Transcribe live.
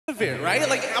of it, right?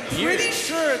 Like, I'm pretty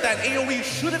sure that AoE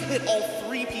should have hit all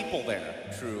 3 people there.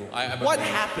 True. What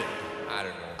happened? I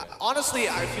don't know. Honestly,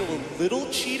 I feel a little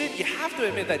cheated. You have to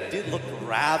admit that did look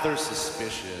rather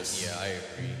suspicious. Yeah, I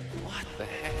agree. What the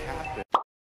heck happened?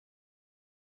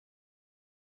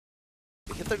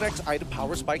 They hit their next item,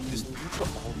 power spike, this neutral.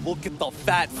 Oh, look at the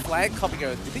fat flag coming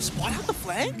out. Did they spot out the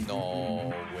flag?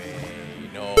 No way.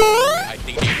 No. I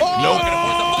think they're gonna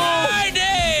force the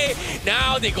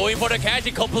now they're going for the catch.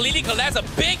 They completely collapse. A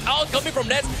big out coming from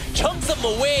Nets. Chunks them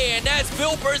away. And that's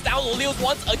Phil bursts down O'Leil's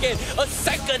once again. A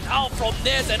second out from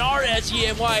Nets and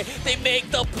RSGMY. They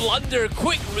make the blunder.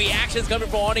 Quick reactions coming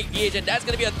from MLBB. And that's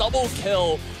going to be a double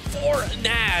kill for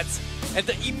Nats. And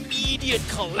the immediate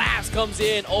collapse comes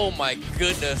in. Oh my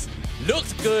goodness.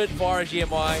 Looks good for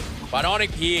RSGMY. But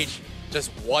MLBB just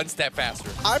one step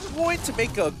faster. I'm going to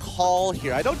make a call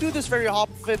here. I don't do this very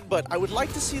often, but I would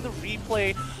like to see the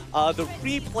replay of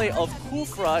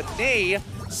Khufra, Nay,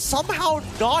 somehow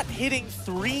not hitting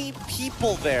 3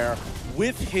 people there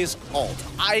with his ult.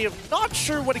 I am not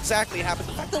sure what exactly happened.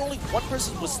 The fact that only 1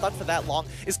 person was stunned for that long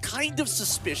is kind of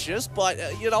suspicious, but,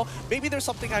 you know, maybe there's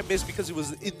something I missed because it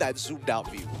was in that zoomed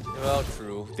out view. Well,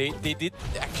 true. They did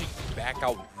actually back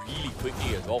out really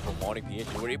quickly as well from MLBB.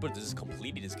 They were able to just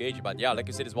completely disengage. But yeah, like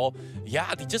you said as well,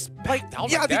 yeah, they just backed out.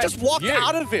 Yeah, like they that. just walked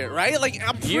out of it, right? Like,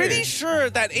 I'm Here. pretty sure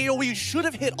that AoE should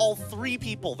have hit all 3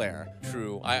 people there.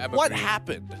 True. What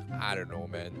happened? I don't know,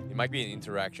 man. It might be an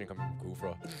interaction coming from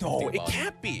Khufra. No, it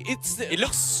can't be. It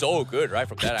looks so good, right,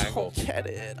 from that angle. I don't get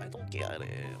it. I don't get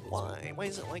it. Why? Why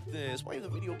is it like this? Why does the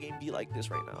video game be like this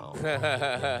right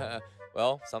now?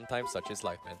 Well, sometimes such is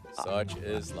life, man. Such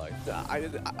is life.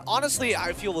 Honestly,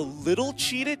 I feel a little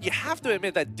cheated. You have to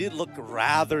admit that did look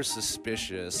rather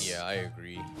suspicious. Yeah, I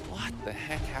agree. What the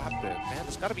heck happened? Man,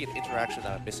 there's got to be an interaction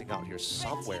that I'm missing out here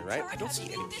somewhere, right? I don't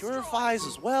see any purifies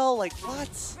as well. Like, what?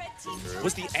 True.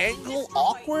 Was the angle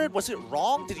awkward? Was it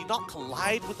wrong? Did he not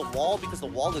collide with the wall because the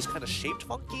wall is kind of shaped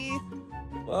funky?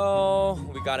 Well,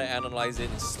 we gotta analyze it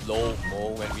in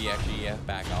slow-mo when we actually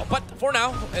back out. But for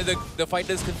now, the fight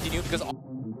does continue because